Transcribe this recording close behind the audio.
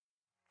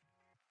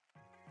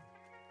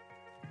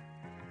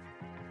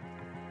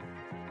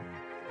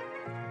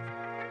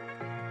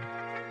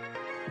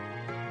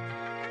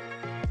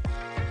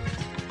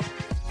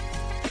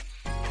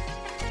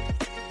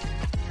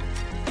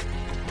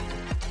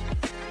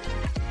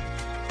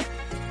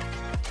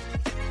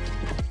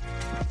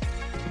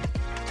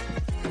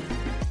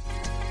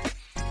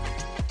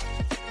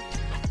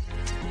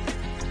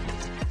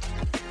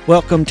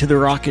Welcome to the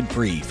Rocket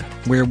Brief,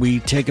 where we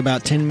take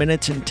about 10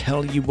 minutes and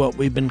tell you what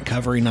we've been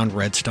covering on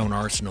Redstone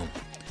Arsenal.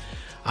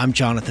 I'm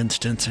Jonathan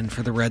Stinson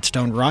for the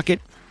Redstone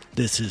Rocket.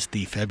 This is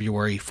the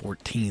February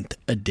 14th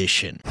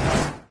edition.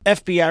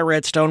 FBI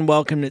Redstone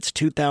welcomed its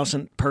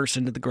 2,000th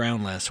person to the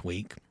ground last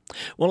week.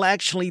 Well,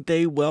 actually,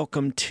 they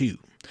welcomed two.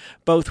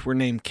 Both were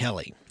named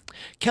Kelly.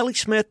 Kelly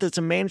Smith is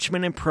a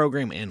management and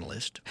program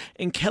analyst,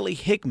 and Kelly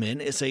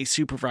Hickman is a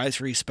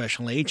supervisory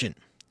special agent.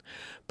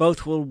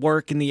 Both will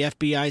work in the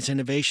FBI's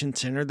Innovation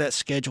Center that's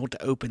scheduled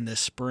to open this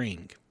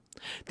spring.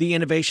 The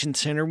Innovation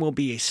Center will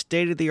be a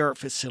state-of-the-art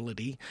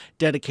facility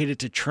dedicated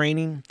to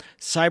training,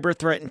 cyber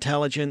threat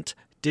intelligence,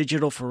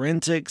 digital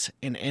forensics,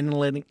 and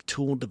analytic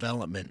tool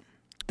development.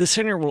 The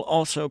center will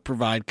also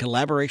provide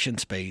collaboration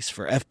space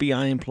for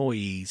FBI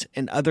employees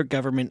and other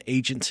government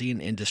agency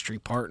and industry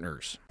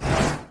partners.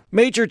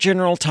 Major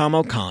General Tom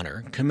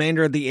O'Connor,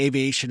 commander of the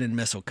Aviation and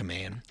Missile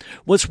Command,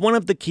 was one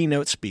of the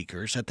keynote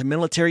speakers at the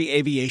Military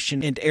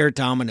Aviation and Air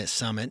Dominance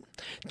Summit,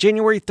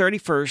 January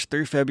 31st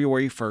through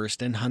February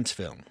 1st in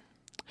Huntsville.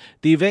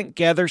 The event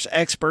gathers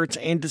experts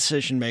and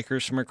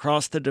decision-makers from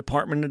across the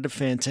Department of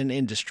Defense and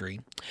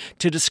industry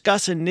to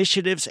discuss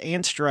initiatives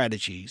and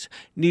strategies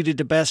needed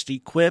to best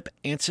equip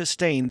and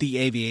sustain the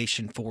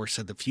aviation force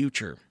of the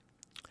future.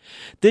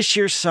 This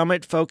year's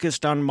summit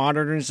focused on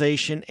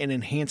modernization and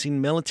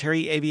enhancing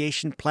military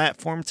aviation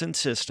platforms and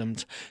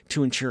systems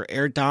to ensure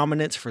air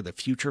dominance for the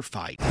future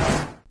fight.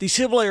 The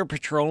Civil Air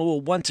Patrol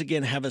will once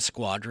again have a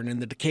squadron in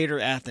the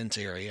Decatur-Athens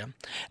area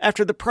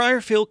after the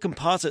Pryor Field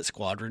Composite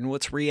Squadron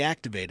was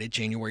reactivated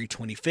January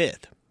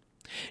 25th.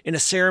 In a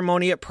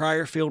ceremony at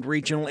Pryor Field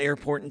Regional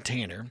Airport in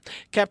Tanner,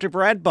 Captain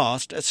Brad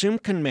Bost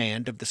assumed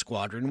command of the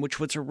squadron,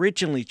 which was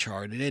originally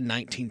chartered in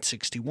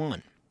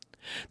 1961.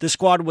 The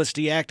squad was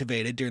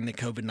deactivated during the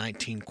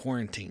COVID-19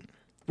 quarantine.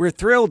 We're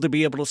thrilled to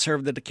be able to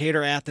serve the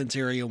Decatur-Athens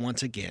area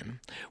once again,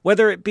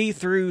 whether it be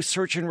through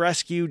search and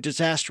rescue,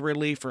 disaster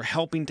relief, or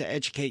helping to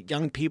educate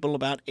young people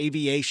about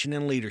aviation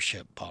and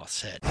leadership, Boss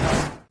said.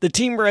 The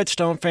Team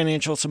Redstone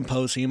Financial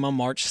Symposium on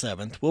March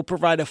 7th will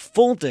provide a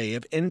full day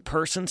of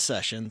in-person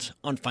sessions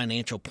on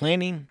financial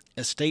planning,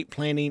 estate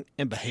planning,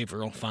 and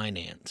behavioral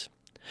finance.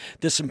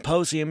 The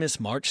symposium is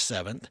March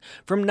 7th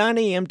from 9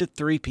 a.m. to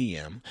 3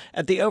 p.m.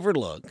 at the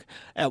Overlook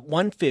at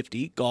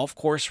 150 Golf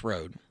Course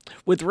Road,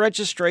 with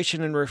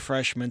registration and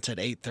refreshments at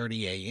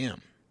 8:30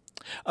 a.m.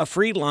 A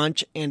free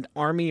lunch and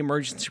Army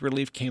Emergency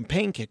Relief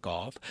Campaign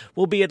kickoff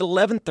will be at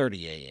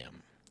 11:30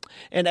 a.m.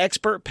 An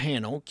expert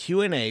panel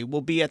Q&A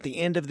will be at the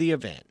end of the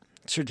event.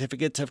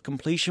 Certificates of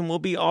completion will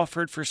be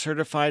offered for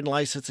certified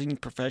licensing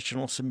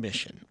professional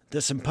submission. The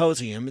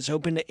symposium is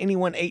open to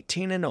anyone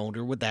 18 and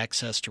older with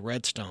access to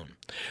Redstone.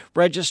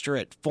 Register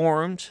at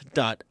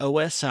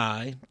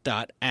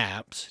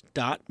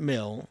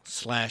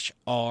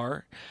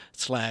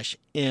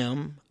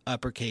forums.osi.apps.mil/r/m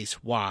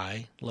uppercase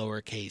y,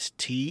 lowercase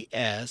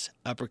ts,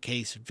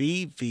 uppercase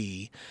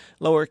vv,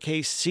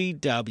 lowercase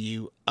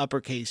cw,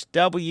 uppercase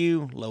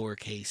w,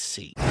 lowercase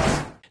c.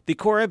 The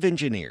Corps of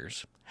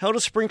Engineers held a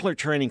sprinkler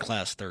training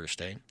class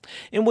Thursday,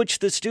 in which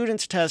the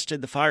students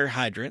tested the fire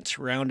hydrant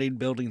surrounding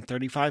Building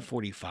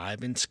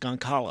 3545 in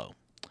Skunk Hollow.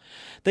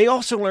 They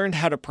also learned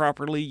how to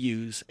properly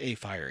use a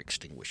fire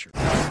extinguisher.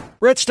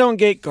 Redstone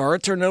gate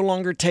guards are no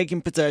longer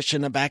taking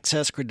possession of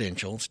access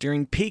credentials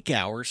during peak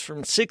hours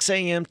from 6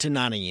 a.m. to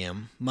 9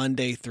 a.m.,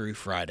 Monday through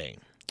Friday.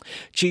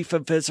 Chief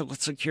of Physical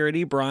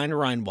Security Brian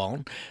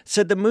Reinwald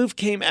said the move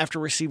came after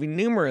receiving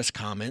numerous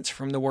comments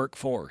from the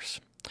workforce.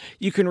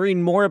 You can read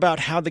more about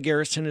how the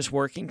garrison is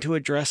working to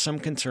address some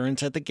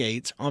concerns at the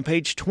gates on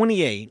page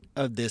 28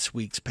 of this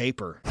week's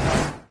paper.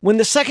 When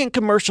the second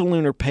commercial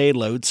lunar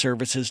payload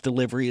services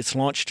delivery is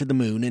launched to the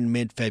moon in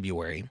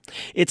mid-February,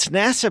 its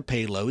NASA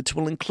payloads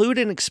will include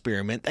an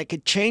experiment that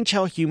could change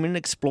how human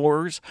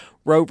explorers,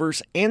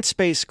 rovers, and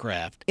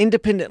spacecraft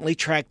independently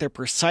track their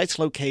precise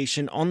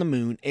location on the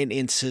moon and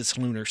in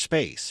cislunar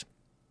space.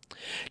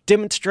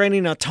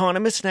 Demonstrating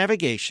autonomous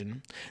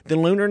navigation, the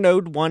Lunar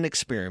Node 1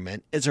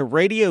 experiment is a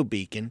radio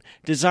beacon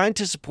designed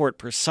to support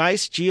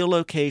precise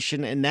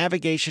geolocation and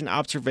navigation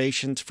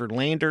observations for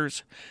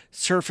landers,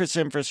 surface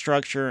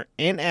infrastructure,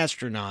 and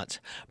astronauts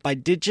by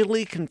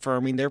digitally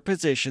confirming their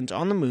positions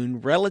on the moon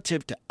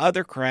relative to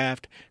other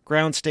craft,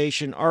 ground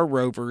station, or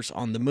rovers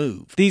on the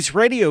move. These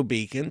radio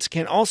beacons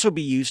can also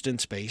be used in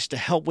space to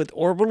help with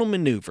orbital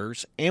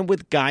maneuvers and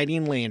with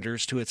guiding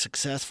landers to a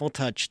successful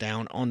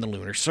touchdown on the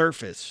lunar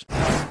surface.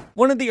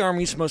 One of the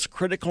Army's most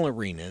critical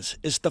arenas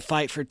is the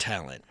fight for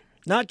talent,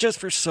 not just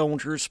for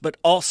soldiers, but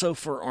also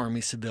for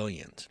Army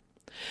civilians.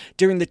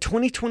 During the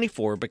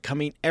 2024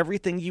 Becoming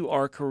Everything You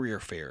Are career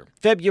fair,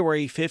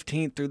 February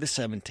 15th through the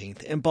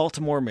 17th in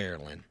Baltimore,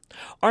 Maryland,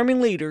 Army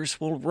leaders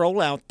will roll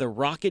out the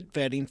Rocket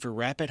Vetting for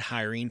Rapid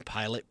Hiring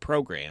pilot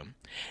program,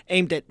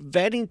 aimed at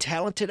vetting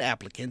talented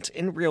applicants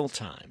in real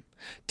time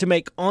to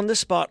make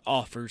on-the-spot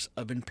offers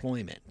of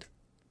employment.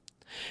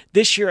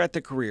 This year at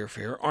the Career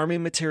Fair, Army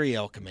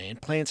Materiel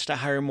Command plans to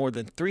hire more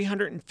than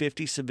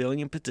 350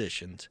 civilian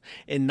positions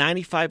in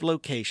 95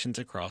 locations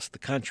across the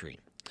country.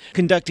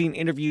 conducting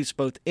interviews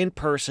both in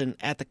person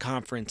at the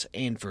conference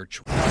and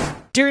virtual.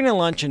 During a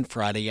luncheon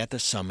Friday at the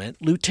summit,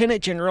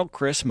 Lieutenant General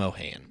Chris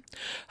Mohan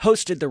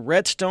hosted the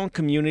Redstone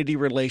Community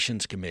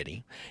Relations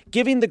Committee,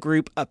 giving the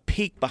group a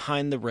peek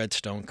behind the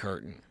Redstone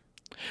curtain.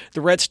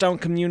 The Redstone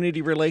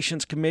Community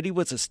Relations Committee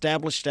was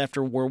established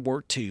after World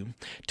War II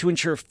to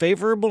ensure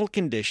favorable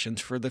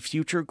conditions for the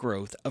future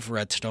growth of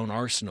Redstone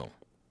Arsenal.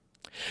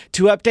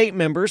 To update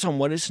members on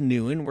what is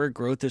new and where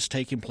growth is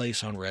taking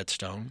place on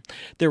Redstone,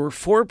 there were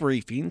 4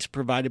 briefings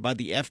provided by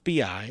the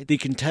FBI, the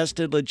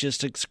Contested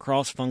Logistics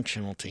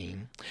Cross-Functional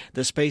Team,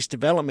 the Space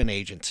Development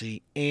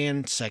Agency,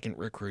 and 2nd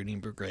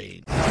Recruiting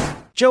Brigade.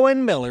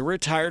 Joanne Miller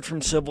retired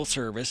from civil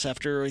service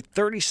after a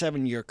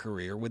 37-year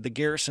career with the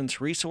Garrison's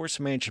Resource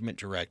Management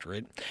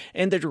Directorate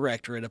and the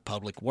Directorate of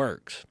Public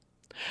Works.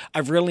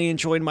 "I've really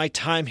enjoyed my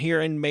time here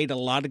and made a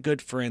lot of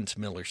good friends,"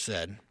 Miller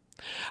said.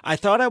 "I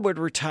thought I would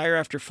retire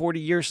after 40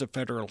 years of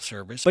federal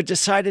service, but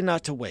decided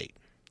not to wait.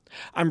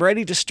 I'm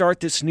ready to start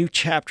this new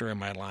chapter in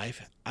my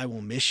life. I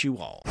will miss you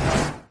all."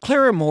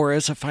 Clara Moore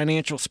is a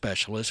financial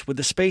specialist with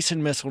the Space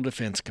and Missile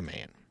Defense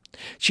Command.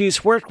 She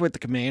has worked with the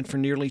command for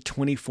nearly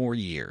 24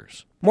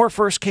 years. Moore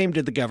first came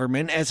to the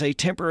government as a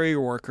temporary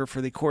worker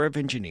for the Corps of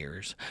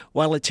Engineers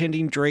while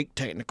attending Drake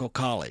Technical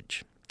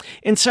College.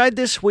 Inside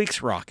this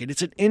week's Rocket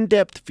is an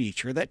in-depth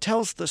feature that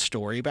tells the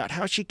story about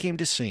how she came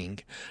to sing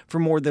for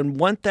more than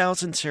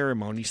 1,000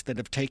 ceremonies that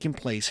have taken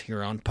place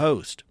here on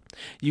Post.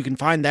 You can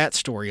find that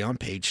story on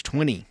page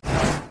 20.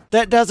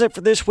 That does it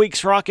for this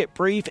week's Rocket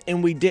Brief,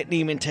 and we didn't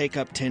even take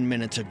up 10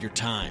 minutes of your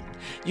time.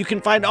 You can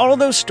find all of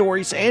those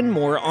stories and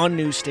more on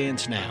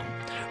newsstands now,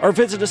 or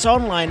visit us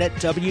online at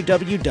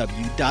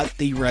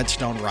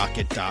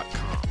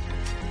www.theredstonerocket.com.